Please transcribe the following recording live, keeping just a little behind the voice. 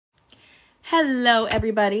Hello,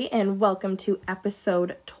 everybody, and welcome to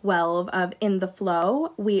episode 12 of In the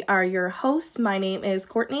Flow. We are your hosts. My name is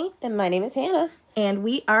Courtney. And my name is Hannah. And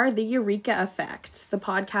we are the Eureka Effect, the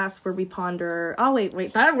podcast where we ponder... Oh, wait,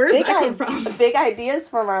 where's that come from? Big ideas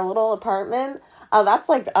from our little apartment. Oh, that's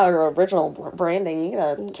like our original branding. You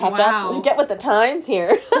gotta catch up, get with the times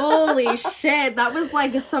here. Holy shit, that was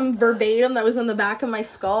like some verbatim that was in the back of my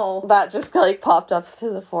skull. That just like popped up to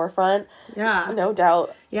the forefront. Yeah. No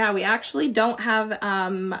doubt. Yeah, we actually don't have,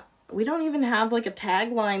 we don't even have like a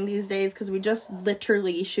tagline these days because we just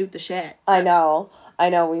literally shoot the shit. I know,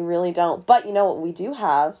 we really don't. But you know what we do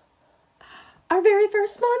have? Our very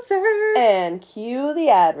first sponsor. And cue the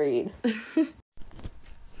ad read.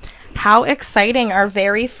 How exciting, our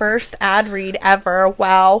very first ad read ever.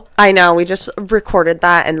 Wow. I know, we just recorded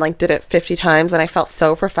that and like did it 50 times and I felt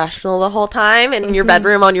so professional the whole time in your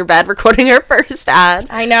bedroom on your bed recording our first ad.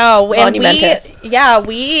 I know. And we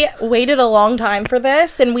we waited a long time for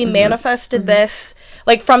this and we manifested this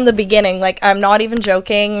like from the beginning. Like, I'm not even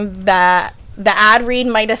joking that the ad read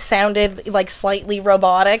might have sounded like slightly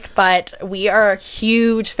robotic, but we are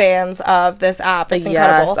huge fans of this app. It's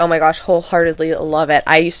incredible. Yes. Oh my gosh, wholeheartedly love it.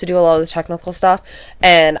 I used to do a lot of the technical stuff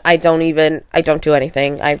and I don't do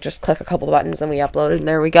anything. I just click a couple buttons and we upload it and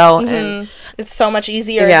there we go. And it's so much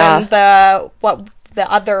easier than the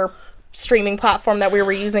other streaming platform that we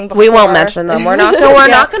were using before. We won't mention them. We're not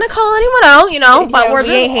gonna call anyone out, but we're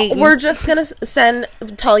just gonna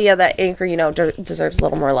tell you that Anchor, deserves a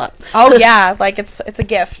little more love. Oh yeah, like it's a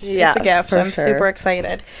gift. Yeah, it's a gift. I'm sure. Super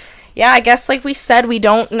excited. Yeah, I guess like we said, we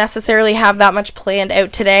don't necessarily have that much planned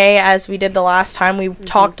out today as we did the last time. We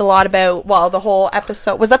talked a lot about, the whole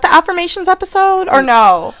episode. Was that the affirmations episode or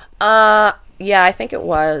no? Yeah, I think it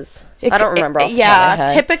was. I don't remember.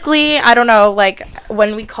 Typically, I don't know, like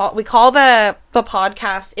when we call the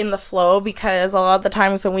podcast In the Flow because a lot of the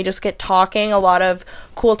times when we just get talking, a lot of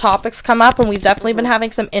cool topics come up, and we've definitely been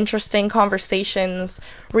having some interesting conversations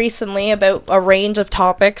recently about a range of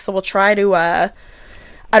topics. So we'll try to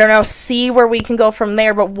see where we can go from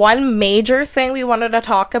there. But one major thing we wanted to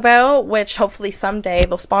talk about, which hopefully someday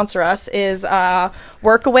they'll sponsor us, is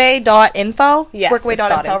workaway.info. Yes,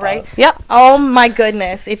 workaway.info, right? Yep. Oh my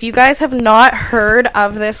goodness. If you guys have not heard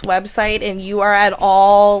of this website and you are at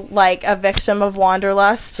all like a victim of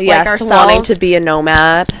wanderlust, like ourselves, wanting to be a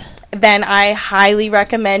nomad, then I highly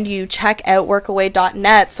recommend you check out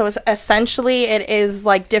workaway.net. So essentially it is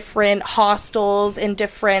like different hostels and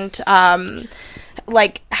different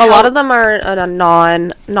a lot of them are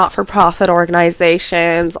not-for-profit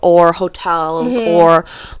organizations or hotels or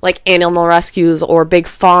like animal rescues or big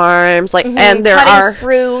farms, like and there cutting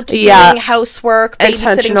fruit, doing housework,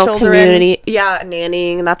 babysitting children, community,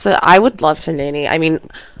 nannying. I would love to nanny. I mean,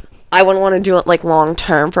 I wouldn't want to do it like long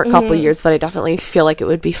term for a couple of years, but I definitely feel like it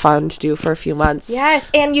would be fun to do for a few months.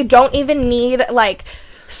 Yes, and you don't even need like.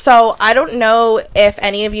 So, I don't know if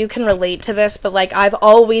any of you can relate to this, but, like, I've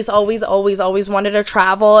always wanted to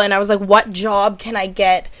travel, and I was like, what job can I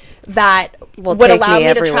get that would allow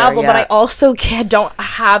me to travel, but I also don't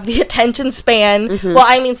have the attention span. Well,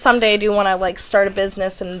 I mean, someday I do want to, like, start a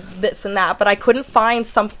business and this and that, but I couldn't find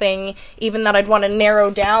something even that I'd want to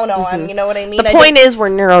narrow down on, you know what I mean? The point is we're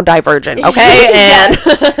neurodivergent,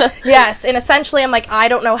 okay? Yes, and essentially I'm like, I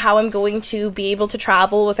don't know how I'm going to be able to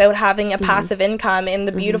travel without having a passive income, and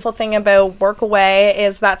the beautiful thing about Workaway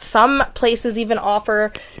is that some places even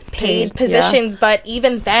offer paid positions, but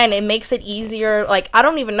even then it makes it easier. Like, I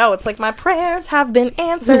don't even know, it's like my prayers have been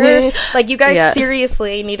answered. Like, you guys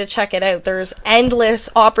seriously need to check it out. There's endless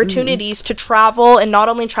opportunities to travel, and not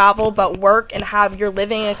only travel but work and have your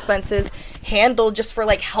living expenses handled just for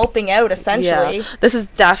like helping out essentially. This is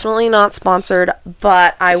definitely not sponsored,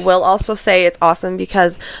 but I will also say it's awesome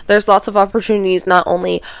because there's lots of opportunities not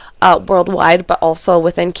only worldwide but also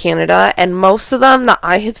within Canada, and most of them that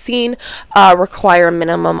I have seen require a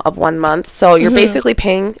minimum of 1 month, so you're basically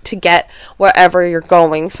paying to get wherever you're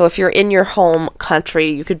going. So if you're in your home country,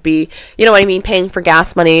 you could be, paying for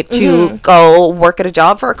gas money to go work at a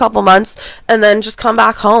job for a couple months and then just come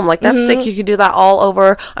back home. Like, that's sick. You could do that all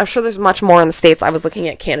over. I'm sure there's much more in the States. I was looking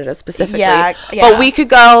at Canada specifically, but we could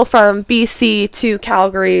go from BC to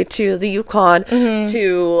Calgary to the Yukon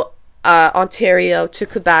to Ontario to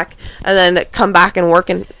Quebec, and then come back and work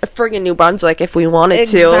in friggin' New Brunswick if we wanted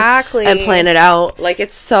to, and plan it out. Like,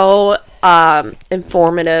 it's so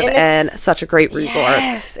informative and such a great resource.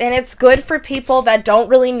 Yes, and it's good for people that don't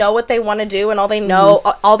really know what they want to do, and all they know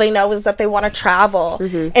is that they want to travel.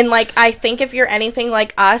 And like, I think if you're anything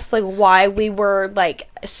like us, like why we were like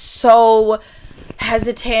so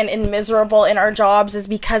hesitant and miserable in our jobs is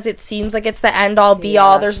because it seems like it's the end all be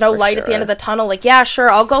all. There's no light at the end of the tunnel. Like, yeah, sure,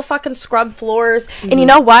 I'll go fucking scrub floors. And you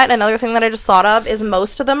know what? Another thing that I just thought of is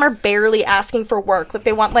most of them are barely asking for work. Like,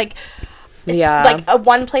 they want, like, like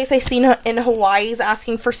one place I seen in Hawaii is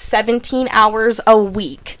asking for 17 hours a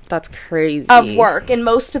week. That's crazy. Of work, and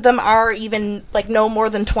most of them are even like no more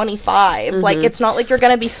than 25. Like, it's not like you're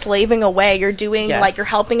gonna be slaving away. You're doing like, you're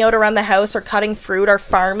helping out around the house or cutting fruit or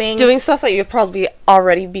farming, doing stuff that you'd probably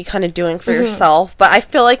already be kind of doing for yourself. But I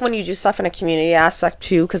feel like when you do stuff in a community aspect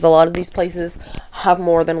too, because a lot of these places have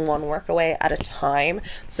more than one workaway at a time,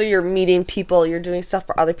 so you're meeting people, you're doing stuff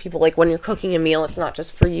for other people. Like when you're cooking a meal, it's not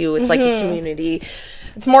just for you, it's like a community.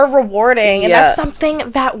 It's more rewarding, and that's something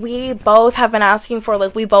that we both have been asking for.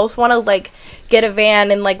 Like, we both want to like get a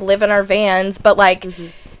van and like live in our vans, but like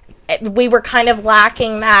we were kind of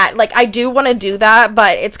lacking that. Like, I do want to do that,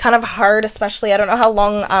 but it's kind of hard, especially I don't know how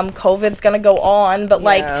long COVID's gonna go on, but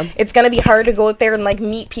like it's gonna be hard to go out there and like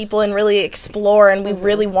meet people and really explore. And we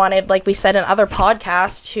really wanted, like we said in other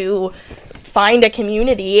podcasts, to find a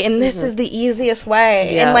community, and this is the easiest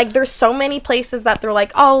way. And like, there's so many places that they're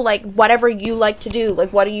like, oh, like, whatever you like to do,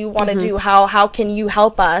 like, what do you want to do, how can you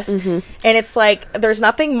help us? And it's like, there's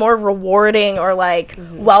nothing more rewarding or like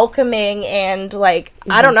welcoming, and like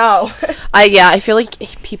I don't know. I feel like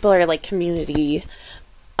people are like community,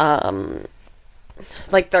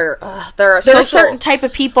 like there's a certain type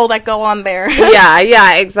of people that go on there.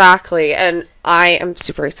 yeah, exactly. And I am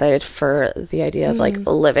super excited for the idea of like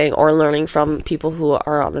living or learning from people who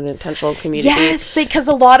are on an intentional community. Yes, because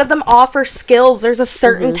a lot of them offer skills. There's a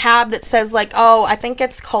certain tab that says like, oh, I think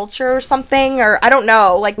it's culture or something, or I don't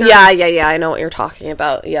know. Like, yeah, I know what you're talking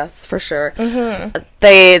about. Yes, for sure.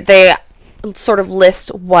 They sort of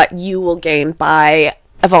list what you will gain by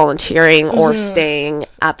volunteering or staying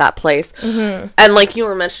at that place. And like you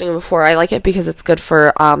were mentioning before, I like it because it's good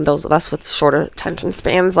for those of us with shorter attention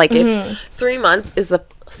spans. Like, if 3 months is the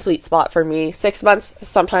sweet spot for me, 6 months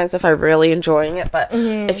sometimes if I'm really enjoying it, but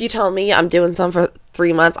if you tell me I'm doing something for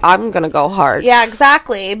 3 months, I'm gonna go hard. Yeah,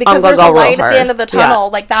 exactly, because there's a light at the end of the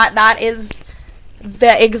tunnel. Like, that is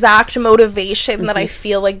the exact motivation that I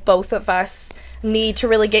feel like both of us need to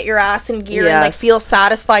really get your ass in gear and like feel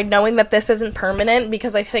satisfied knowing that this isn't permanent,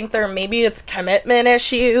 because I think maybe it's commitment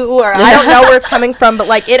issue, or I don't know where it's coming from, but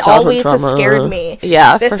like it always has scared me.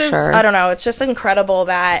 This is sure. I don't know, it's just incredible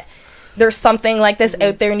that there's something like this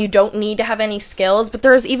out there, and you don't need to have any skills. But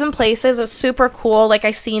there's even places that are super cool. Like,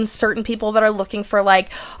 I've seen certain people that are looking for like,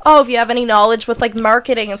 oh, if you have any knowledge with like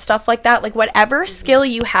marketing and stuff like that, like whatever skill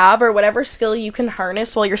you have or whatever skill you can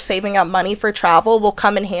harness while you're saving up money for travel will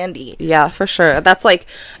come in handy. Yeah, for sure. That's like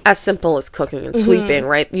as simple as cooking and sweeping,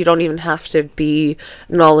 right? You don't even have to be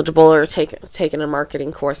knowledgeable or taking a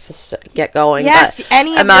marketing course to get going. Yes, but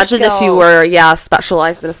any of imagine if you were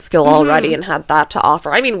specialized in a skill already and had that to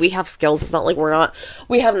offer. I mean, we have skills. It's not like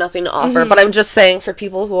we have nothing to offer, but I'm just saying, for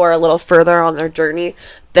people who are a little further on their journey,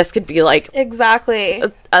 this could be like exactly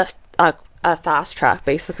a fast track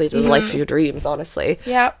basically to the life of your dreams, honestly.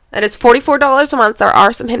 Yeah. And it's $44 a month. There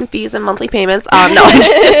are some hidden fees and monthly payments. No, I'm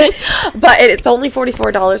kidding. But it's only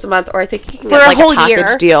 $44 a month, or I think you can get like a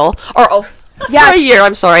package deal. Or for a year,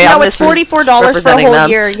 I'm sorry. No, it's $44 for a whole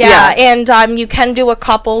year. Yeah. And you can do a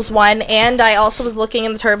couples one. And I also was looking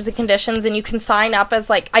in the terms and conditions, and you can sign up as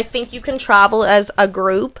like, I think you can travel as a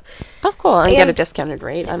group. Oh, cool. And get a discounted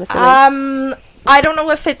rate, I'm assuming. I don't know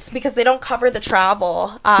if it's because they don't cover the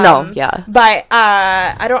travel. No, yeah. But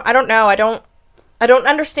I don't know. I don't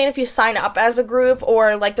understand if you sign up as a group,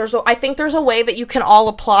 or like I think there's a way that you can all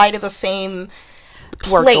apply to the same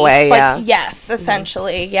place. Like, yes,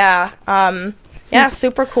 essentially. Yeah. Yeah,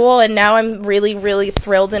 super cool. And now I'm really, really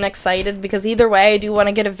thrilled and excited, because either way I do want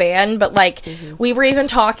to get a van. But like we were even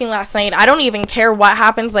talking last night, I don't even care what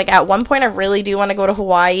happens. Like, at one point I really do want to go to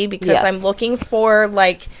Hawaii, because I'm looking for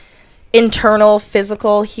like internal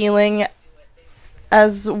physical healing,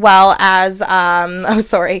 as well as oh,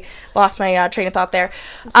 sorry, lost my train of thought there.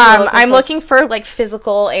 I'm looking for like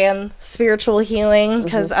physical and spiritual healing,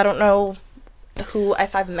 because I don't know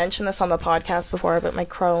if I've mentioned this on the podcast before, but my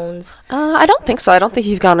Crohn's. I don't think so. I don't think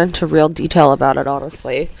you've gone into real detail about it,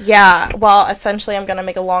 honestly. Yeah, well, essentially, I'm gonna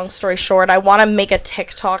make a long story short. I want to make a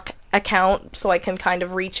TikTok account so I can kind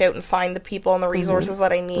of reach out and find the people and the resources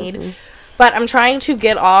that I need. But I'm trying to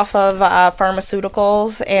get off of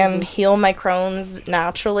pharmaceuticals and heal my Crohn's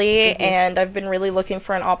naturally, and I've been really looking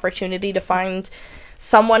for an opportunity to find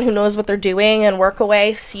someone who knows what they're doing, and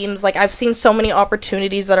Workaway seems like I've seen so many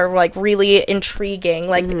opportunities that are like really intriguing,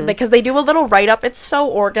 like because they do a little write-up. It's so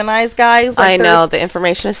organized, guys. Like, I know, the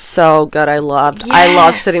information is so good. I loved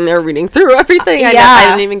Yes. sitting there reading through everything. I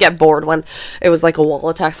didn't even get bored when it was like a wall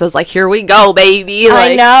of text. I was like, here we go, baby.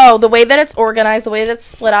 Like, I know the way that it's organized, the way that it's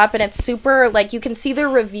split up, and it's super, like, you can see the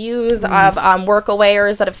reviews of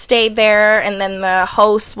Workawayers that have stayed there, and then the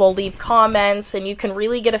hosts will leave comments, and you can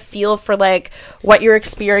really get a feel for like what your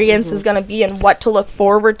experience is going to be and what to look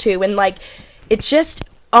forward to. And like, it's just,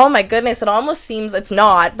 oh my goodness, it almost seems, it's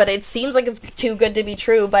not, but it seems like it's too good to be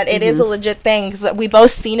true, but it is a legit thing, because we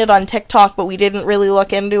both seen it on TikTok, but we didn't really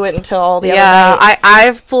look into it until the other night.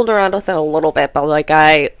 I've fooled around with it a little bit, but like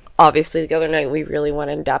obviously the other night we really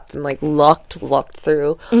went in depth and like looked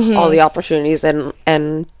through all the opportunities and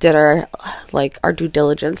did our due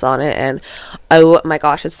diligence on it, and oh my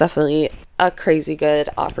gosh, it's definitely a crazy good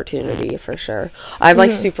opportunity for sure. I'm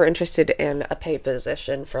like super interested in a paid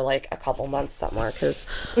position for like a couple months somewhere, because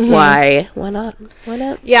why not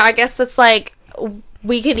Yeah, I guess it's like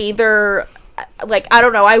we could either, like, I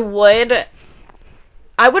don't know, I would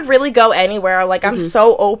really go anywhere. Like, I'm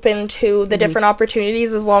so open to the different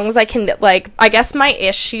opportunities, as long as I can, like, I guess my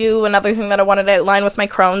issue, another thing that I wanted to outline with my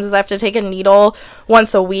Crohn's, is I have to take a needle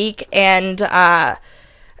once a week, and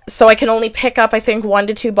so I can only pick up, I think, 1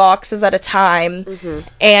 to 2 boxes at a time,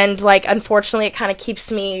 and, like, unfortunately, it kind of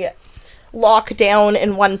keeps me locked down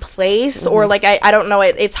in one place, or, like, I don't know,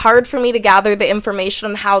 it's hard for me to gather the information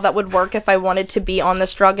on how that would work if I wanted to be on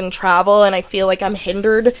this drug and travel, and I feel like I'm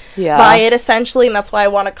hindered by it, essentially, and that's why I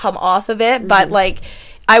want to come off of it, but, like,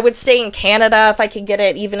 I would stay in Canada if I could get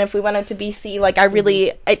it, even if we went out to BC, like, I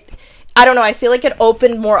really, I don't know, I feel like it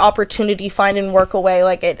opened more opportunity finding Workaway,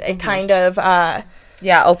 like, it kind of,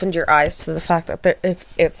 opened your eyes to the fact that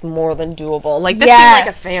it's more than doable. Like, this seemed like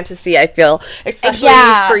a fantasy, I feel, especially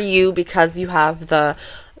for you, because you have the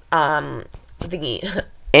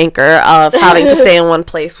anchor of having to stay in one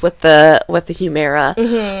place with the Humira.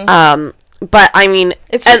 But I mean,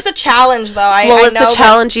 it's just a challenge, though. It's a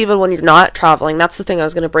challenge even when you're not traveling. That's the thing I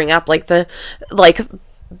was going to bring up. Like the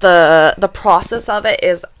process of it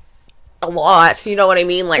is a lot, you know what I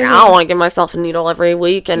mean? Like, I don't want to give myself a needle every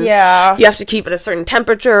week, and you have to keep it a certain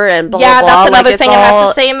temperature, and blah, blah, blah. That's another thing. It has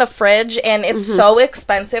to stay in the fridge, and it's so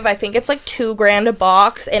expensive. I think it's like $2,000 a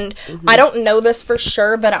box, and I don't know this for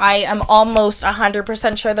sure, but I am almost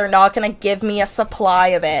 100% sure they're not going to give me a supply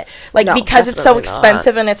of it, like, because it's so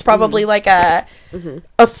expensive, and it's probably like a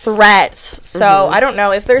threat. So I don't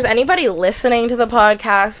know if there's anybody listening to the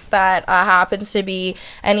podcast that happens to be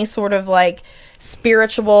any sort of like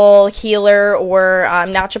spiritual healer or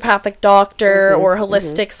naturopathic doctor or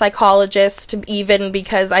holistic psychologist, even,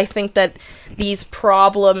 because I think that these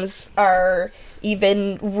problems are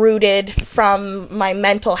even rooted from my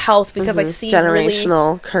mental health, because I see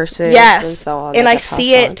generational curses and so on, and I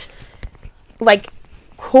see it like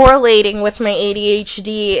correlating with my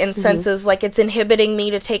ADHD in senses like it's inhibiting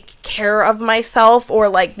me to take care of myself, or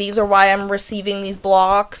like these are why I'm receiving these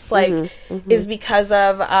blocks, like is because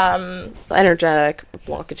of energetic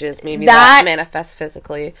blockages, maybe that manifest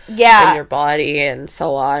physically in your body and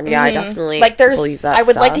so on. I definitely like believe that I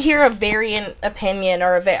would stuff. like to hear a variant opinion,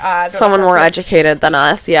 or someone more educated than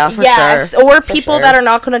us, for sure. Or people that are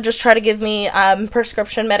not going to just try to give me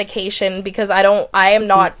prescription medication, because I am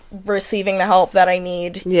not receiving the help that I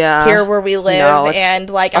need here where we live, and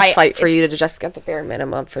like I fight for you to just get the bare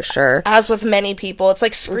minimum, for sure. As with many people, it's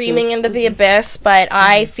like screaming into the abyss, but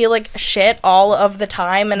I feel like shit all of the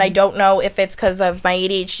time, and I don't know if it's because of my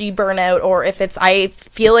ADHD burnout, or if I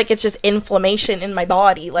feel like it's just inflammation in my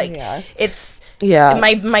body, like it's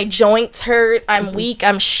my joints hurt, I'm weak,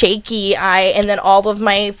 I'm shaky, and then all of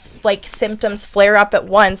my like symptoms flare up at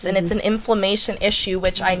once, and it's an inflammation issue,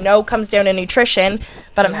 which I know comes down to nutrition,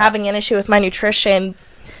 but I'm having an issue with my nutrition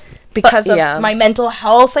because of my mental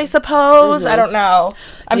health, I suppose. I don't know.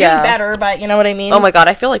 I'm doing better, but you know what I mean? Oh my god,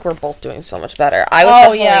 I feel like we're both doing so much better. I was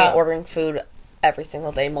definitely ordering food every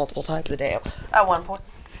single day, multiple times a day at one point.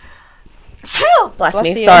 Bless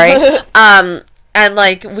me, sorry. And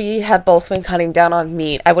like, we have both been cutting down on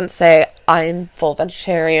meat. I wouldn't say I'm full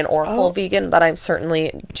vegetarian or full vegan, but I'm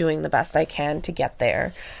certainly doing the best I can to get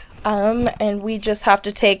there. And we just have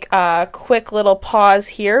to take a quick little pause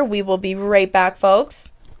here. We will be right back, folks.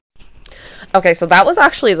 Okay, so that was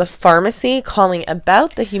actually the pharmacy calling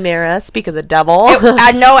about the Humira. Speak of the devil.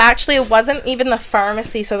 No, actually, it wasn't even the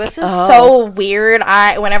pharmacy. So this is so weird.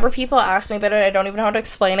 Whenever people ask me about it, I don't even know how to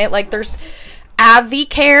explain it. Like, there's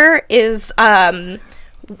AvviCare is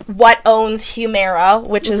what owns Humira,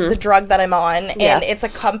 which is the drug that I'm on, and it's a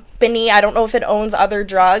company. I don't know if it owns other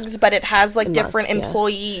drugs, but it has like different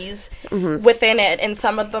employees within it, and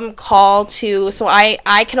some of them call to. So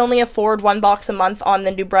I can only afford 1 box a month on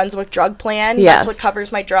the New Brunswick drug plan. That's what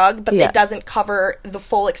covers my drug, but it doesn't cover the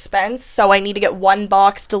full expense. So I need to get 1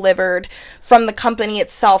 box delivered from the company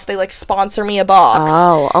itself. They like sponsor me a box.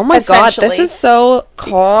 Oh my god, this is so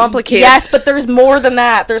complicated. Yes, but there's more than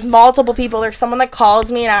that. There's multiple people. There's someone that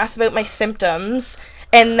calls me and asks about my symptoms.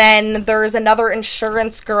 And then there's another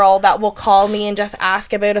insurance girl that will call me and just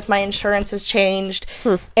ask about if my insurance has changed.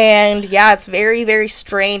 And yeah, it's very, very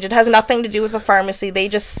strange. It has nothing to do with the pharmacy. They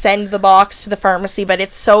just send the box to the pharmacy, but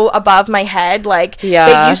it's so above my head. Like,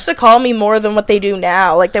 they used to call me more than what they do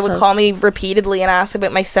now. Like, they would call me repeatedly and ask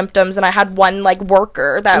about my symptoms. And I had one, like,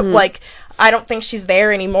 worker that, like, I don't think she's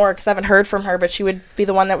there anymore because I haven't heard from her, but she would be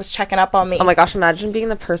the one that was checking up on me. Oh my gosh, imagine being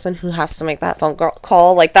the person who has to make that phone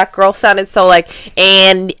call. Like, that girl sounded so like,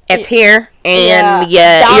 and it's here, and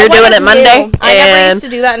you're doing it Monday. I never used to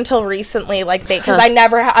do that until recently, like, because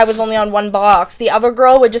I was only on 1 box. The other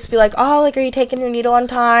girl would just be like, oh, like, are you taking your needle on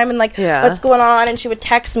time? And like, what's going on? And she would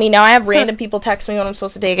text me. Now I have random people text me when I'm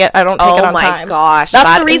supposed to take it. I don't take it on time. Oh my gosh.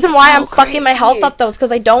 That's the reason why I'm fucking my health up, though, is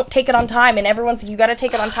because I don't take it on time. And everyone's like, you gotta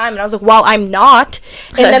take it on time. And I was like, well, I'm not.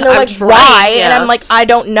 And then they're like, why? And I'm like, I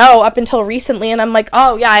don't know, up until recently. And I'm like,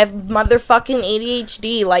 oh yeah, I have motherfucking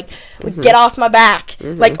ADHD. Like, get off my back.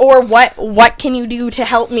 Like, or what can you do to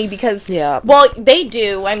help me? Because well, they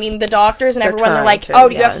do. I mean, the doctors and everyone, they're like, oh,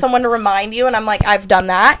 do you have someone to remind you? And I'm like, I've done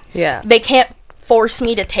that. They can't force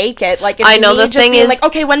me to take it. Like, it's I know, me the thing is, like,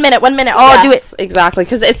 okay, 1 minute, I'll do it. Exactly,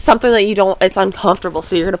 because it's something that you don't, it's uncomfortable,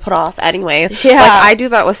 so you're gonna put off anyway. Like, I do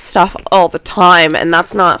that with stuff all the time, and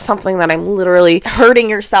that's not something that I'm literally hurting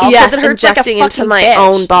yourself. Yes, it hurts injecting like a into my bitch.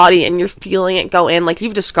 own body, and you're feeling it go in. Like,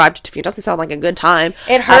 you've described it to me. It doesn't sound like a good time.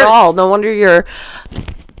 It hurts at all. No wonder you're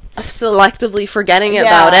selectively forgetting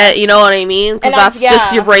about it, you know what I mean? Because that's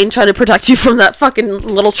just your brain trying to protect you from that fucking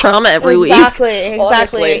little trauma every week.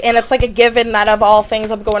 Exactly. And it's like a given that of all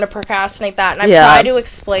things I'm going to procrastinate that, and I've tried to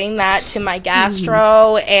explain that to my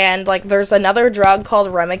gastro, and like there's another drug called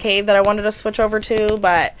Remicade that I wanted to switch over to,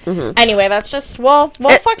 but anyway, that's just we'll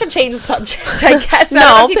fucking change the subject, I guess.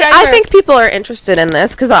 I think people are interested in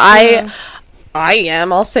this because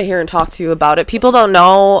I'll sit here and talk to you about it. People don't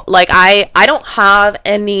know, like, I don't have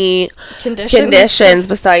any conditions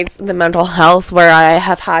besides the mental health where I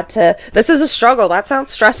have had to, this is a struggle. That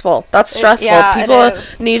sounds stressful. That's stressful. People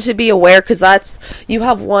need to be aware, because that's, you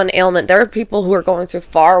have one ailment. There are people who are going through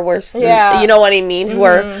far worse, you know what I mean, who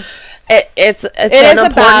are, it's an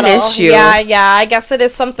important issue. I guess it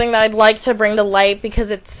is something that I'd like to bring to light,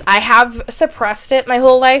 because I have suppressed it my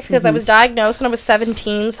whole life, because I was diagnosed when I was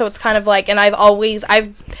 17, so it's kind of like, and I'm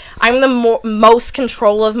the most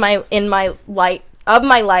control of my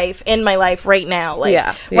life in my life right now.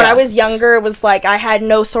 Like, when I was younger, it was like I had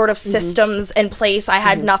no sort of systems in place. I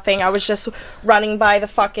had nothing. I was just running by the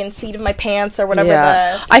fucking seat of my pants or whatever.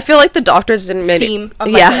 I feel like the doctors didn't make it.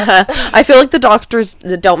 I feel like the doctors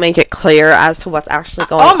don't make it clear as to what's actually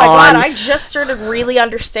going on. Oh my god, I just started really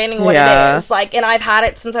understanding what it is. Like, and I've had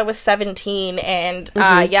it since I was 17, and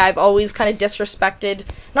I've always kind of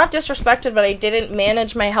not disrespected, but I didn't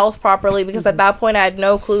manage my health properly, because at that point I had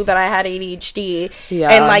no clue that I had ADHD.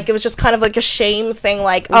 And like, it was just kind of like a shame thing,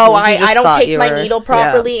 like, I don't take my needle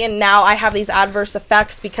properly, and now I have these adverse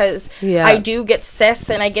effects because I do get cysts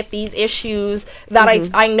and I get these issues that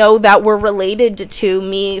I know that were related to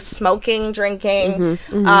me smoking, drinking,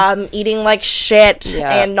 eating like shit,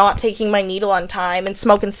 and not taking my needle on time, and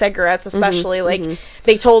smoking cigarettes especially. Like,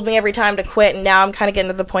 they told me every time to quit, and now I'm kind of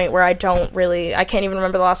getting to the point where I can't even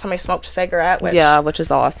remember the last time I smoked a cigarette, which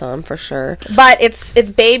is awesome for sure. But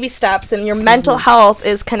it's baby steps, and your mental health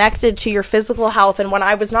is connected to your physical health. And when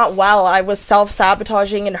I was not well, I was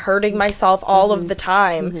self-sabotaging and hurting myself all of the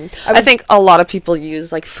time. I think a lot of people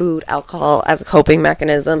use like food, alcohol as a coping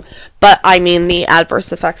mechanism, but I mean, the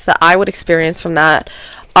adverse effects that I would experience from that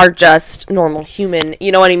are just normal human,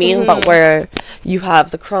 you know what I mean? But where you have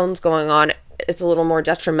the Crohn's going on, it's a little more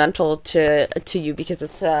detrimental to you, because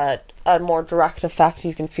it's a more direct effect.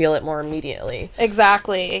 You can feel it more immediately.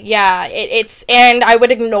 Exactly. Yeah. It's and I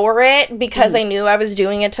would ignore it because I knew I was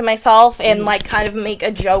doing it to myself, and like kind of make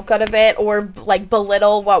a joke out of it, or like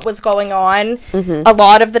belittle what was going on a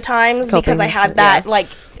lot of the times, because I had that like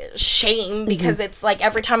shame because it's like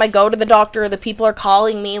every time I go to the doctor, the people are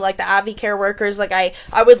calling me, like the Avicare workers, like I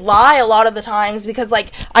would lie a lot of the times because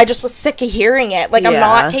like I just was sick of hearing it. Like I'm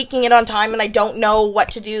not taking it on time and I don't know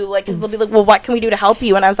what to do. Like, cause they'll be like, well, what can we do to help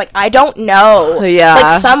you? And I was like, I don't know. Yeah.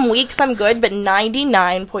 Like some weeks I'm good, but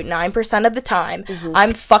 99.9% of the time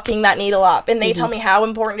I'm fucking that needle up. And they tell me how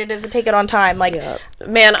important it is to take it on time. Like,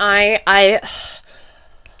 man, I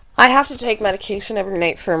have to take medication every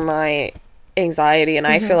night for my anxiety, and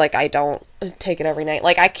I feel like I don't take it every night.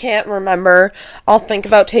 Like, I can't remember. I'll think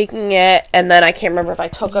about taking it, and then I can't remember if I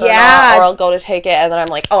took it or not, or I'll go to take it, and then I'm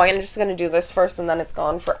like, oh, I'm just gonna do this first, and then it's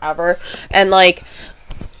gone forever. And like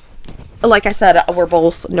I said, we're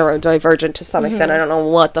both neurodivergent to some extent. I don't know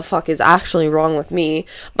what the fuck is actually wrong with me,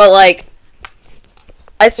 but like,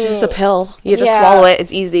 it's just a pill. You just swallow it.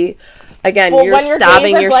 It's easy. Again, you're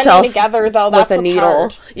stabbing yourself together, though, that's with a needle.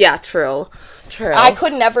 Hard. Yeah, true. I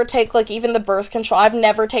could never take, like, even the birth control. I've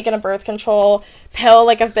never taken a birth control pill.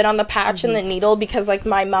 Like, I've been on the patch and the needle because, like,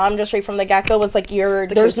 my mom just right from the get-go was like,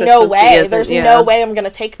 there's no way. There's no way I'm going to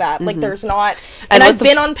take that. Like, there's not. And I've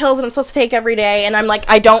been on pills that I'm supposed to take every day, and I'm like,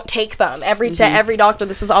 I don't take them. Every doctor,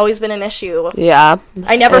 this has always been an issue. Yeah.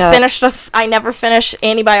 I never finished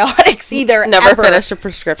antibiotics either. Never finished a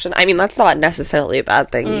prescription. I mean, that's not necessarily a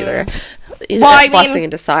bad thing either. Well, I mean, blessing in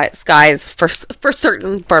disguise for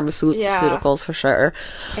certain pharmaceuticals, for sure.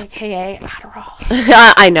 AKA Adderall.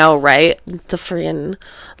 I know, right? The freaking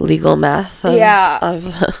legal meth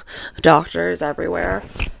of doctors everywhere.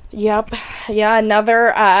 Yep. Yeah,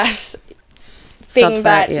 another thing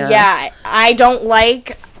Subset, I don't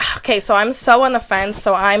like. Okay, so I'm so on the fence.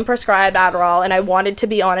 So I'm prescribed Adderall, and I wanted to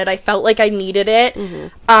be on it. I felt like I needed it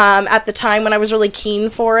at the time when I was really keen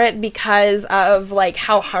for it because of, like,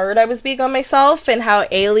 how hard I was being on myself and how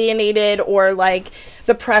alienated or, like,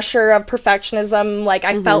 the pressure of perfectionism. Like,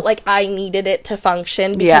 I felt like I needed it to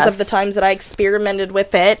function because of the times that I experimented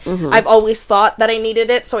with it. I've always thought that I needed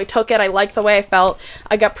it, so I took it. I liked the way I felt.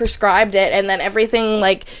 I got prescribed it, and then everything,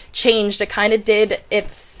 like, changed. It kind of did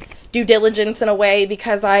its due diligence in a way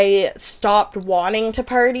because I stopped wanting to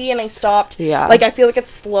party and I stopped like I feel like it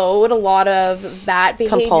slowed a lot of that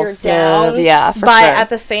behavior down. But at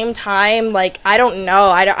the same time, like, I don't know,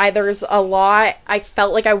 I there's a lot. I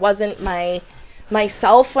felt like I wasn't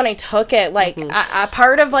myself when I took it. Like a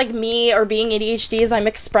part of, like, me or being ADHD is I'm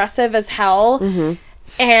expressive as hell.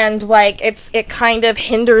 And, like, it kind of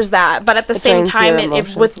hinders that. But at the same time,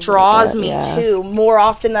 it withdraws me, too, more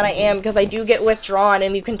often than I am, because I do get withdrawn,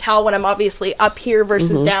 and you can tell when I'm obviously up here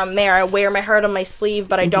versus down there. I wear my heart on my sleeve,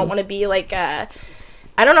 but I don't want to be, like,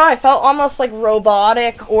 I don't know, I felt almost, like,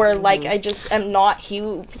 robotic, or, like, I just am not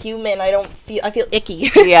human. I feel icky.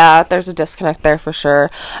 Yeah, there's a disconnect there for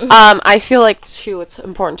sure. I feel like, too, it's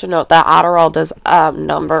important to note that Adderall does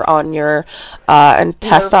number on your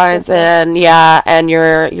intestines and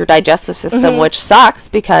your digestive system, which sucks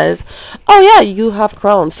because, you have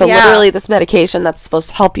Crohn's. So literally this medication that's supposed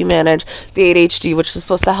to help you manage the ADHD, which is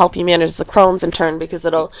supposed to help you manage the Crohn's in turn because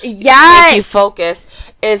it'll make you focus,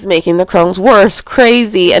 is making the Crohn's worse.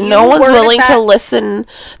 Crazy. And no one's willing to listen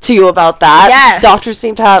to you about that. Doctors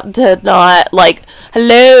seem to not, like,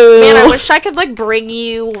 hello. Man, I wish I could, like, bring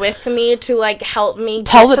you with me to, like, help me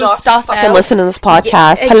tell get the some stuff out. Fucking listen to this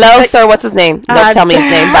podcast. Hello, sir, what's his name? Don't tell me his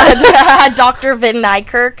name. But Dr. Vin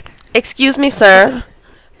Nykirk. Excuse me, sir.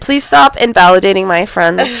 Please stop invalidating my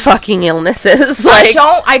friend's fucking illnesses. Like,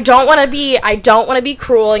 I don't want to be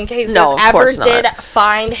cruel in case this ever did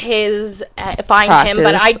find him,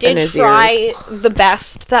 but I did try the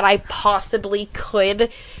best that I possibly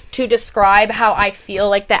could to describe how I feel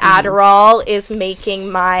like the Adderall is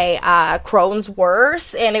making my Crohn's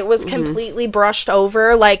worse, and it was completely brushed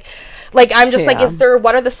over. Like, I'm just like,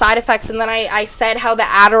 what are the side effects? And then I said how the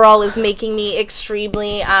Adderall is making me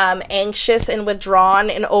extremely anxious and withdrawn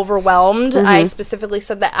and overwhelmed. I specifically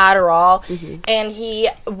said the Adderall. And he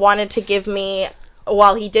wanted to give me,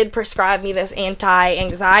 well, he did prescribe me this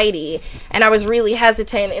anti-anxiety. And I was really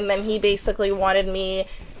hesitant. And then he basically wanted me,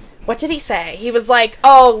 what did he say? He was like,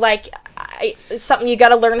 something, you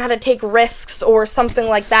gotta learn how to take risks or something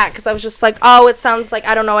like that, because I was just like, it sounds like,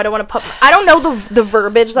 I don't know, I don't know the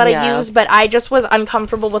verbiage that I use, but I just was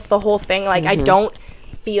uncomfortable with the whole thing. Like, I don't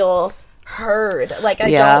feel heard. Like,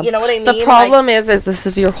 I don't, you know what I mean? The problem is this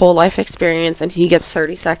is your whole life experience, and he gets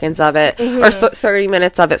 30 seconds of it, or 30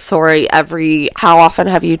 minutes of it, how often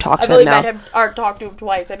have you talked to him now? I've talked to him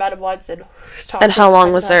twice. I met him once and talked And how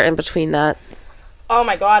long was there in between that? Oh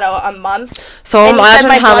my god, a month. So and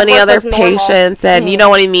imagine how many other patients, and you know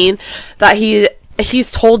what I mean, that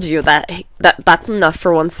he's told you that's enough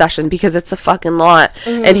for one session, because it's a fucking lot.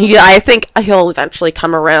 And I think he'll eventually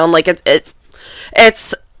come around. Like, it's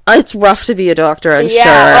It's rough to be a doctor, I'm sure.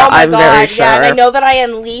 Oh my I'm God. very sure. Yeah, and I know that I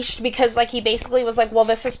unleashed because, like, he basically was like, well,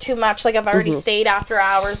 this is too much. Like, I've already stayed after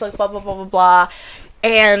hours, like, blah, blah, blah, blah, blah.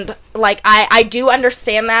 And, like, I do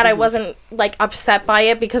understand that. I wasn't, like, upset by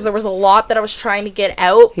it because there was a lot that I was trying to get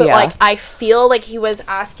out. But, like, I feel like he was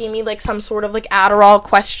asking me, like, some sort of, like, Adderall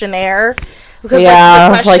questionnaire. Because,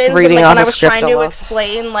 like, the questions, reading and, like, off when I a was script trying to almost.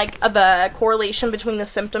 explain, like, the correlation between the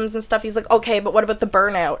symptoms and stuff, he's like, okay, but what about the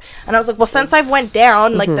burnout? And I was like, well, since I've went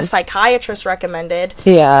down, like, the psychiatrist recommended,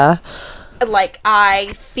 like,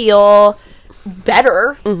 I feel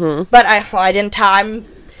better, but I didn't time...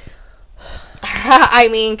 I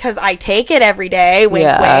mean, because I take it every day, wink,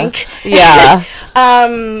 wink. Yeah.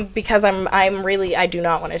 Because I'm really, I do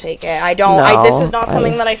not want to take it. I don't, this is not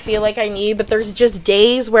something that I feel like I need, but there's just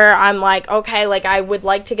days where I'm like, okay, like, I would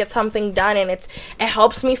like to get something done, and it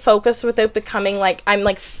helps me focus without becoming, like, I'm,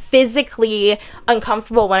 like, physically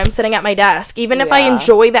uncomfortable when I'm sitting at my desk. Even if I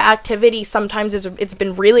enjoy the activity, sometimes it's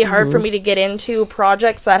been really hard for me to get into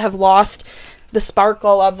projects that have lost the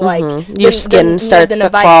sparkle of, like, your skin starts to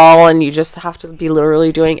fall, and you just have to be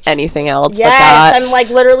literally doing anything else but that. I'm, like,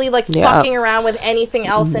 literally, like, fucking around with anything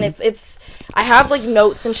else, and it's I have, like,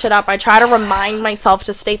 notes and shit up. I try to remind myself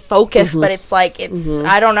to stay focused, but it's, like,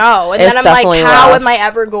 I don't know. And then I'm like, how am I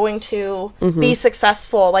ever going to be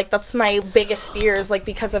successful? Like, that's my biggest fear is, like,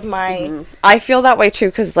 because of my... I feel that way, too,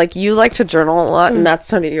 because, like, you like to journal a lot, and that's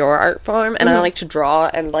sort of your art form, and I like to draw,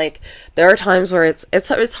 and, like, there are times where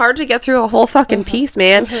it's hard to get through a whole fucking piece,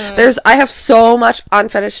 man. I have so much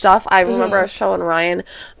unfinished stuff. I remember I was showing Ryan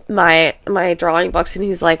my drawing books, and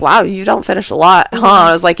he's like, wow, you don't finish a lot, huh?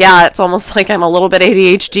 I was like, yeah, it's almost like I'm a little bit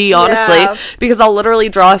ADHD, honestly, because I'll literally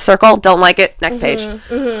draw a circle, don't like it, next page,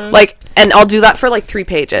 like, and I'll do that for like 3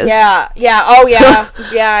 pages.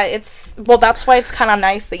 It's, well, that's why it's kind of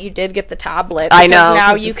nice that you did get the tablet, because I know,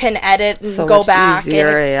 now you can edit and so go back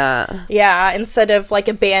easier, and instead of, like,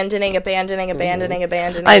 abandoning.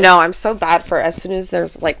 I know, I'm so bad for, as soon as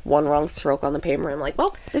there's, like, one wrong stroke on the paper, I'm like,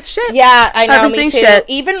 well, it's shit. Yeah, I know, me too. Shit.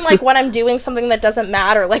 Even, like, when I'm doing something that doesn't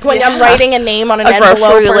matter, like when I'm writing a name on an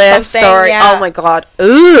envelope or something. Oh my God.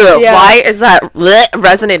 Ooh, why is that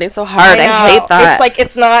resonating so hard? I hate that. It's like,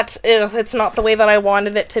 it's not the way that I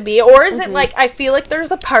wanted it to be. Or is it, like, I feel like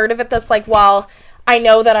there's a part of it that's like, well, I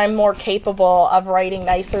know that I'm more capable of writing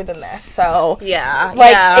nicer than this, so...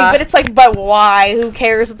 But it's like, but why? Who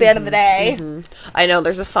cares at the end of the day? I know,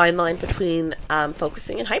 there's a fine line between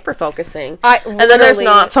focusing and hyper-focusing. And then there's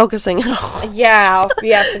not focusing at all.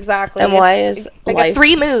 Yes, exactly. And why is like life...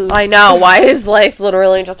 3 moves. I know, why is life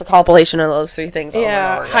literally just a compilation of those 3 things over and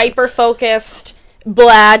over again? Hyper-focused...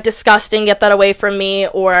 blah, disgusting, get that away from me,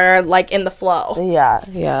 or, like, in the flow.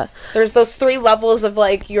 Yeah. There's those 3 levels of,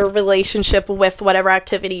 like, your relationship with whatever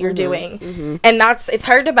activity you're doing. And it's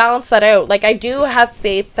hard to balance that out. Like, I do have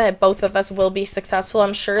faith that both of us will be successful.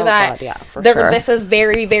 I'm sure this is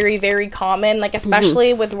very, very, very common, like,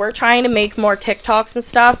 especially with, we're trying to make more TikToks and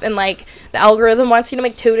stuff, and, like, the algorithm wants you to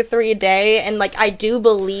make 2 to 3 a day, and, like, I do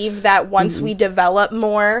believe that once we develop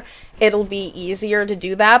more, it'll be easier to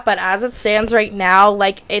do that, but as it stands right now,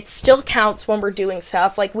 like, it still counts when we're doing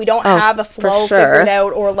stuff. Like, we don't have a flow figured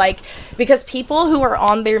out, or, like, because people who are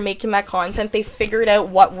on there making that content, they figured out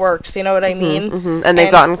what works, you know what I mean? And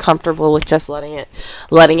they've gotten comfortable with just letting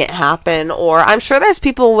it happen. Or I'm sure there's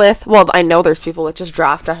people with, well, I know there's people with just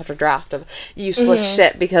draft after draft of useless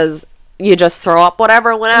shit, because you just throw up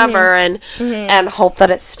whatever whenever and hope that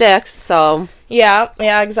it sticks. So yeah,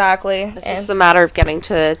 exactly. It's just a matter of getting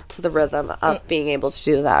to the rhythm of being able to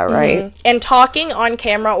do that, right? And talking on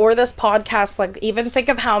camera or this podcast, like, even think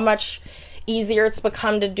of how much easier it's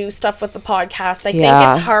become to do stuff with the podcast. I think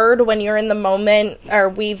it's hard when you're in the moment, or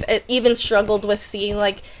we've even struggled with seeing,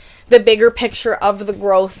 like, the bigger picture of the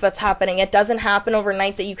growth that's happening. It doesn't happen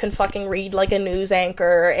overnight that you can fucking read, like, a news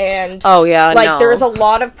anchor, and there's a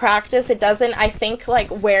lot of practice. It doesn't, I think, like,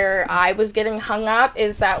 where I was getting hung up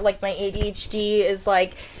is that, like, my ADHD is,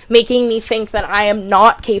 like, making me think that I am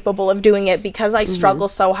not capable of doing it because I struggle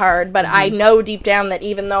so hard, but I know deep down that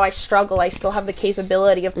even though I struggle, I still have the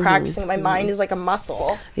capability of practicing. My mind is like a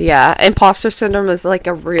muscle. Yeah, imposter syndrome is, like,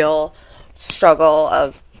 a real struggle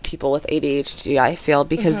of people with ADHD, I feel,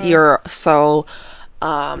 because you're so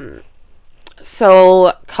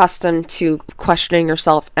accustomed to questioning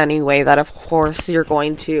yourself anyway that of course you're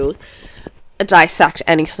going to dissect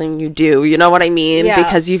anything you do, you know what I mean? Yeah.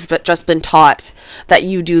 Because you've just been taught that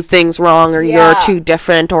you do things wrong, or Yeah. you're too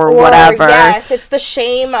different, or whatever. Yes, it's the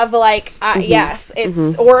shame of like, yes,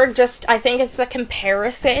 it's, or just, I think it's the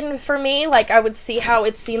comparison for me. Like, I would see how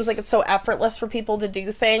it seems like it's so effortless for people to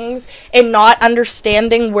do things and not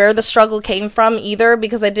understanding where the struggle came from either,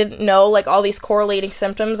 because I didn't know like all these correlating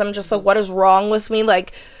symptoms. I'm just like, what is wrong with me?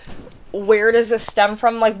 Like, where does this stem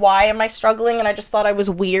from? Like, why am I struggling? And I just thought I was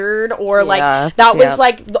weird, or like that was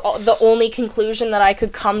like the only conclusion that I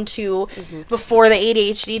could come to before the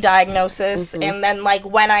ADHD diagnosis. And then like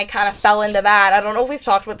when I kind of fell into that, I don't know if we've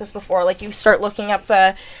talked about this before, like you start looking up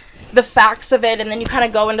the facts of it, and then you kind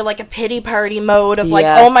of go into like a pity party mode of like,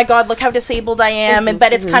 oh my god, look how disabled I am. And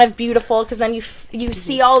but it's kind of beautiful, because then you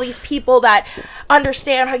see all these people that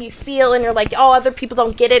understand how you feel, and you're like, oh, other people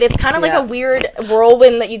don't get it. It's kind of like a weird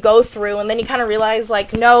whirlwind that you go through, and then you kind of realize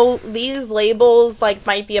like, no, these labels like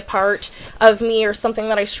might be a part of me or something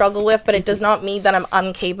that I struggle with, but it does not mean that I'm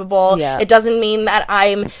incapable. It doesn't mean that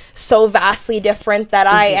I'm so vastly different that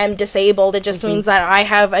I am disabled. It just means that I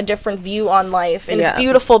have a different view on life, and it's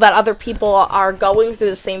beautiful that other people are going through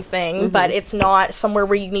the same thing, but it's not somewhere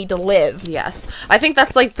where you need to live. Yes. I think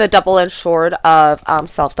that's like the double-edged sword of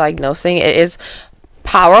self-diagnosing. It is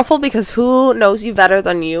powerful because who knows you better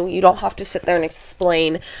than you? You don't have to sit there and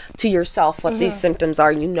explain to yourself what these symptoms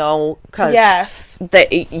are, you know, because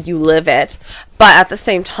you live it. But at the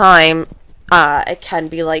same time, it can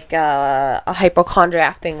be like a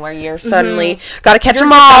hypochondriac thing where you're suddenly got to catch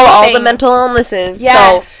them all the mental illnesses.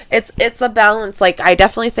 Yes. So it's a balance. Like, I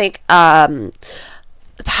definitely think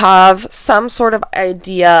have some sort of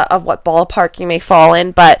idea of what ballpark you may fall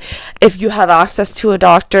in, but if you have access to a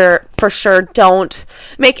doctor, for sure don't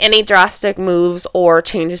make any drastic moves or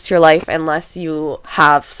changes to your life unless you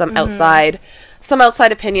have some outside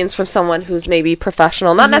opinions from someone who's maybe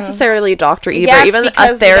professional, not necessarily a doctor either, even a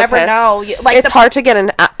therapist. You never know. Like, it's hard to get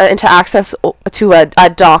into access to a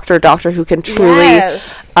doctor who can truly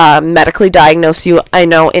medically diagnose you. I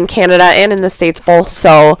know in Canada and in the States both.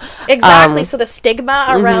 So exactly. So the stigma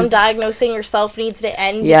around diagnosing yourself needs to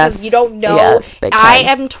end, because you don't know. I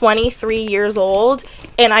am 23 years old,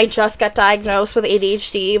 and I just got diagnosed with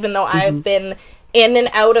ADHD, even though I've been in and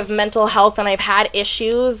out of mental health, and I've had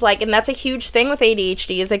issues, like, and that's a huge thing with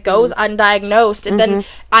ADHD, is it goes undiagnosed, and then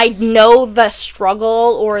I know the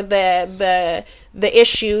struggle or the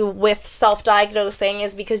issue with self-diagnosing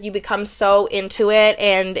is because you become so into it,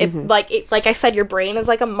 and it, like I said, your brain is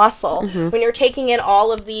like a muscle. When you're taking in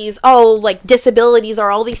all of these, like disabilities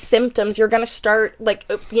or all these symptoms, you're gonna start like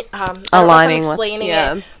aligning, explaining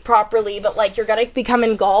it properly, but like you're gonna become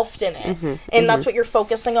engulfed in it, and that's what you're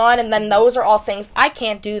focusing on. And then those are all things, I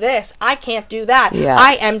can't do this, I can't do that,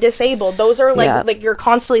 I am disabled. Those are like you're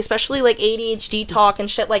constantly, especially like ADHD talk and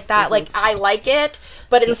shit like that. Like, I like it,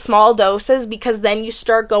 but in small doses, because then you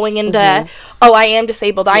start going into, I am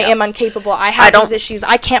disabled, I am incapable, I have these issues,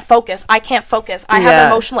 I can't focus, I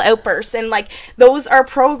have emotional outbursts, and like those are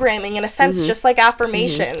programming in a sense, just like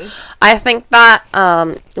affirmations. I think that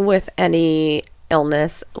with any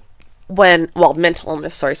illness, mental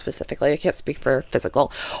illness, specifically, I can't speak for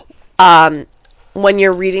physical, when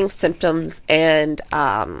you're reading symptoms and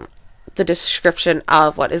the description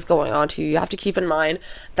of what is going on to you, you have to keep in mind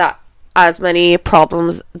that as many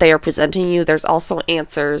problems they are presenting you, there's also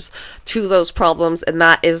answers to those problems, and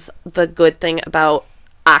that is the good thing about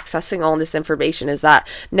accessing all this information, is that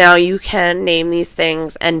now you can name these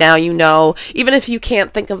things, and now you know, even if you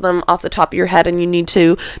can't think of them off the top of your head and you need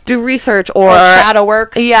to do research or shadow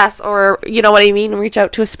work, or you know what I mean, reach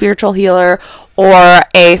out to a spiritual healer or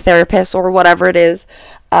a therapist or whatever it is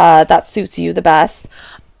that suits you the best,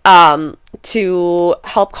 to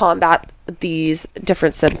help combat these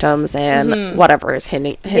different symptoms and whatever is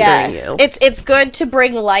hindering you. It's good to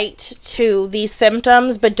bring light to these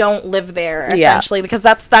symptoms, but don't live there, essentially, because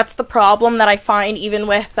that's the problem that I find even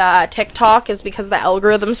with TikTok, is because the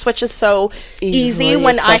algorithm switches so easy.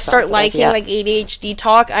 When I start liking like ADHD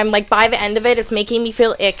talk, I'm like, by the end of it, it's making me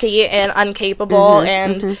feel icky and incapable,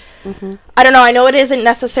 and I don't know, I know it isn't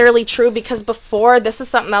necessarily true, because before, this is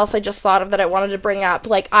something else I just thought of that I wanted to bring up,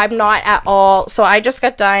 like, I'm not at all, so I just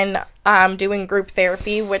got done doing group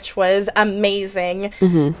therapy, which was amazing.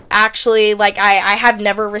 Actually, like, I have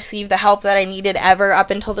never received the help that I needed ever up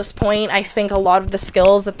until this point. I think a lot of the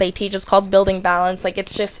skills that they teach is called building balance. Like,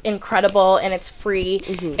 it's just incredible, and it's free,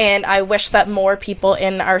 and I wish that more people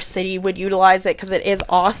in our city would utilize it, because it is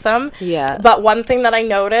awesome. But one thing that I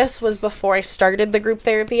noticed was, before I started the group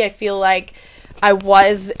therapy, I feel like I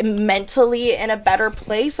was mentally in a better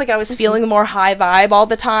place. Like, I was feeling more high vibe all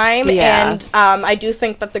the time. Yeah. And I do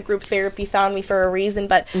think that the group therapy found me for a reason.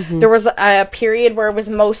 But there was a period where it was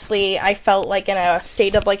mostly, I felt like in a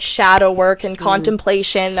state of, like, shadow work and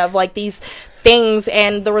contemplation of, like, these things.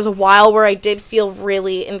 And there was a while where I did feel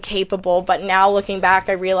really incapable. But now, looking back,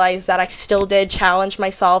 I realized that I still did challenge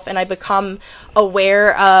myself. And I become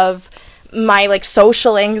aware of my, like,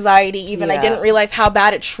 social anxiety even. Yeah. I didn't realize how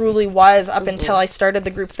bad it truly was up until I started the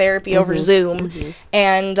group therapy over Zoom.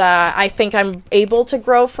 And I think I'm able to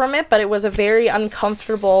grow from it, but it was a very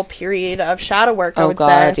uncomfortable period of shadow work, I would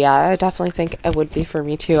say. Yeah, I definitely think it would be for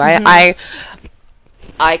me too.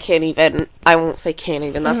 I can't even, I won't say can't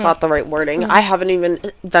even, that's not the right wording. I haven't even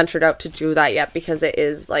ventured out to do that yet because it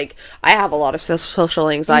is, like, I have a lot of social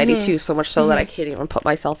anxiety too, so much so that I can't even put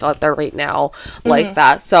myself out there right now like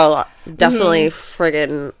that. So definitely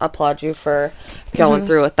friggin' applaud you for going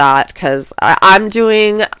through with that, because I'm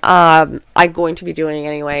going to be doing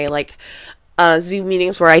anyway, like, Zoom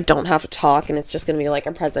meetings where I don't have to talk and it's just going to be like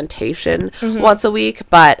a presentation once a week.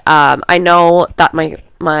 But I know that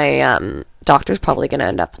my doctor's probably going to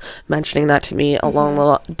end up mentioning that to me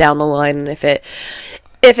down the line, and if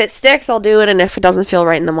it sticks, I'll do it, and if it doesn't feel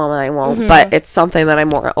right in the moment, I won't. But it's something that I'm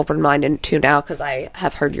more open-minded to now because I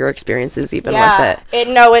have heard your experiences even with it.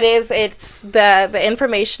 It is. It's the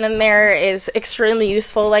information in there is extremely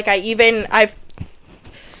useful. Like,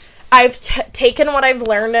 I've taken what I've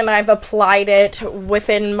learned and I've applied it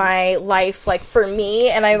within my life, like, for me,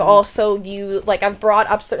 and I've also I've brought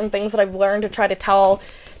up certain things that I've learned to try to tell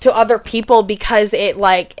to other people, because a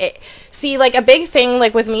big thing,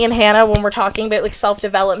 like, with me and Hannah when we're talking about, like,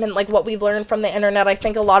 self-development, like, what we've learned from the internet, I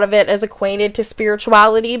think a lot of it is acquainted to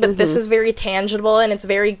spirituality, but this is very tangible, and it's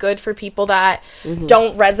very good for people that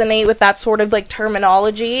don't resonate with that sort of, like,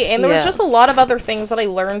 terminology. And there was just a lot of other things that I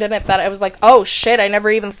learned in it that I was like, oh shit, I never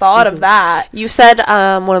even thought of that. You said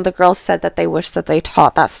one of the girls said that they wish that they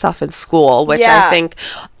taught that stuff in school, which I think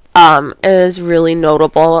is really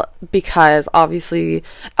notable, because obviously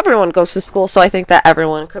everyone goes to school, so I think that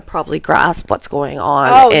everyone could probably grasp what's going on.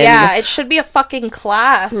 Oh, yeah, it should be a fucking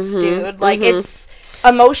class, dude. Like, it's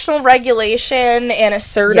emotional regulation and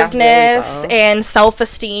assertiveness and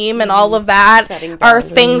self-esteem and all of that are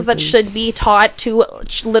things that should be taught to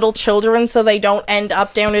little children so they don't end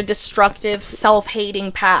up down a destructive,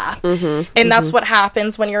 self-hating path. And that's what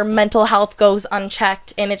happens when your mental health goes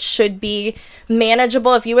unchecked, and it should be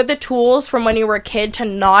manageable. If you had the tools from when you were a kid to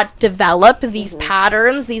not develop these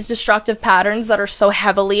patterns, these destructive patterns that are so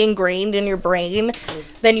heavily ingrained in your brain,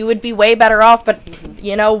 then you would be way better off. But,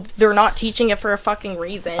 you know, they're not teaching it for a fucking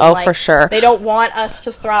reason. Oh, like, for sure. They don't want us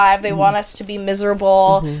to thrive. They want us to be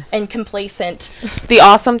miserable and complacent. The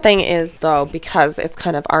awesome thing is, though, because it's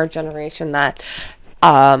kind of our generation that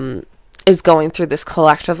is going through this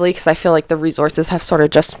collectively, because I feel like the resources have sort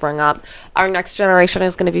of just sprung up. Our next generation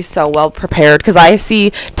is going to be so well prepared, because I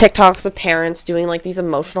see TikToks of parents doing, like, these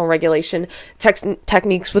emotional regulation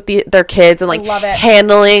techniques with their kids and, like,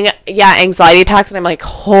 handling anxiety attacks, and I'm like,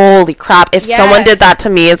 holy crap, if someone did that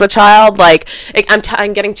to me as a child, like,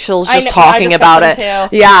 I'm getting chills just talking about it.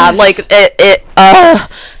 Yeah, like,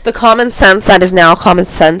 the common sense that is now common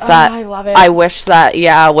sense that I love it. I wish that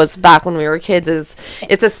was back when we were kids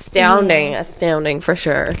it's astounding for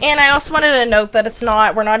sure. And I also wanted to note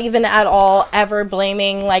that we're not even at all ever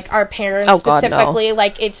blaming, like, our parents specifically. God, no.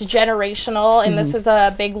 Like, it's generational, and this is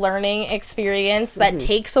a big learning experience that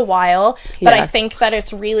takes a while, but I think that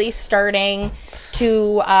it's really starting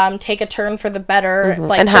to take a turn for the better,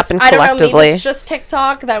 like, and happen collectively. I don't know, maybe it's just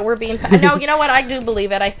TikTok that we're being. No, you know what? I do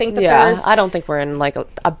believe it. I think that I don't think we're in, like,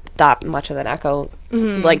 that much of an echo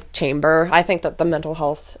like chamber. I think that the mental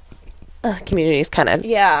health community is kind of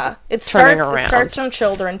it starts from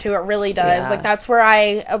children too. It really does. Like, that's where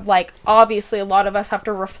obviously a lot of us have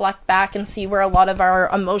to reflect back and see where a lot of our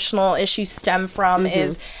emotional issues stem from.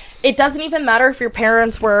 Is it doesn't even matter if your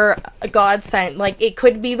parents were a godsend. Like, it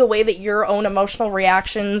could be the way that your own emotional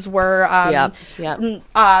reactions were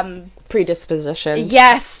predisposition.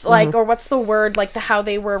 Yes, like, or what's the word? Like, how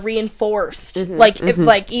they were reinforced. If,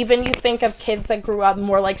 like, even you think of kids that grew up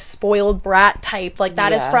more like spoiled brat type, like,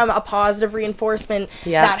 that is from a positive reinforcement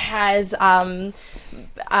that has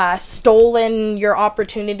stolen your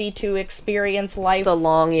opportunity to experience life. The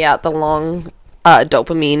long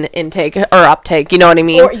dopamine intake or uptake, you know what I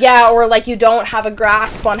mean? Or like, you don't have a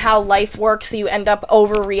grasp on how life works, so you end up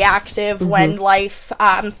overreactive when life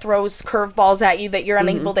throws curveballs at you that you're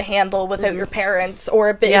unable to handle without your parents,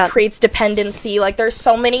 or it creates dependency. Like, there's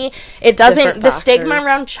so many, it doesn't, the stigma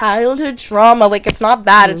around childhood trauma, like, it's not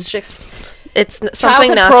that, it's just it's something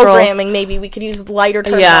childhood natural. programming, maybe we could use lighter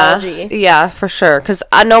terminology. Yeah, for sure. Because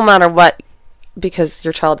no matter what, because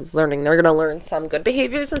your child is learning, they're going to learn some good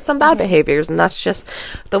behaviors and some bad behaviors, and that's just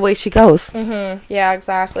the way she goes. Yeah,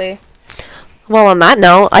 exactly. Well, on that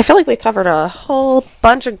note, I feel like we covered a whole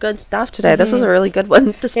bunch of good stuff today. This was a really good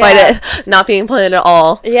one, despite it not being planned at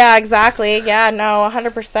all. Yeah, exactly. Yeah, no,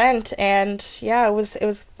 100%. And yeah, it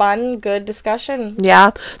was fun, good discussion.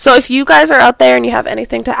 Yeah. So if you guys are out there and you have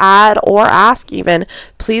anything to add or ask even,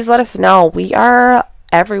 please let us know. We are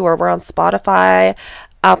everywhere. We're on Spotify,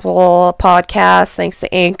 Apple Podcasts, thanks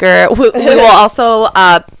to Anchor. We will also,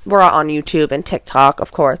 we're on YouTube and TikTok,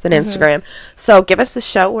 of course, and Instagram. So give us a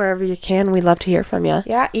shout wherever you can. We'd love to hear from you.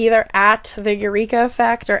 Yeah, either at the Eureka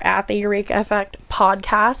Effect or at the Eureka Effect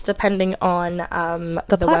podcast, depending on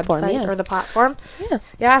the platform, website or the platform. Yeah.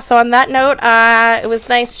 Yeah, so on that note, it was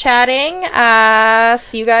nice chatting.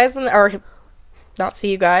 See you guys, or not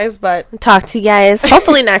see you guys, but Talk to you guys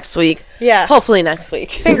hopefully next week. yes. Hopefully next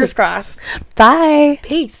week. Fingers crossed. Bye.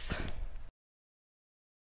 Peace.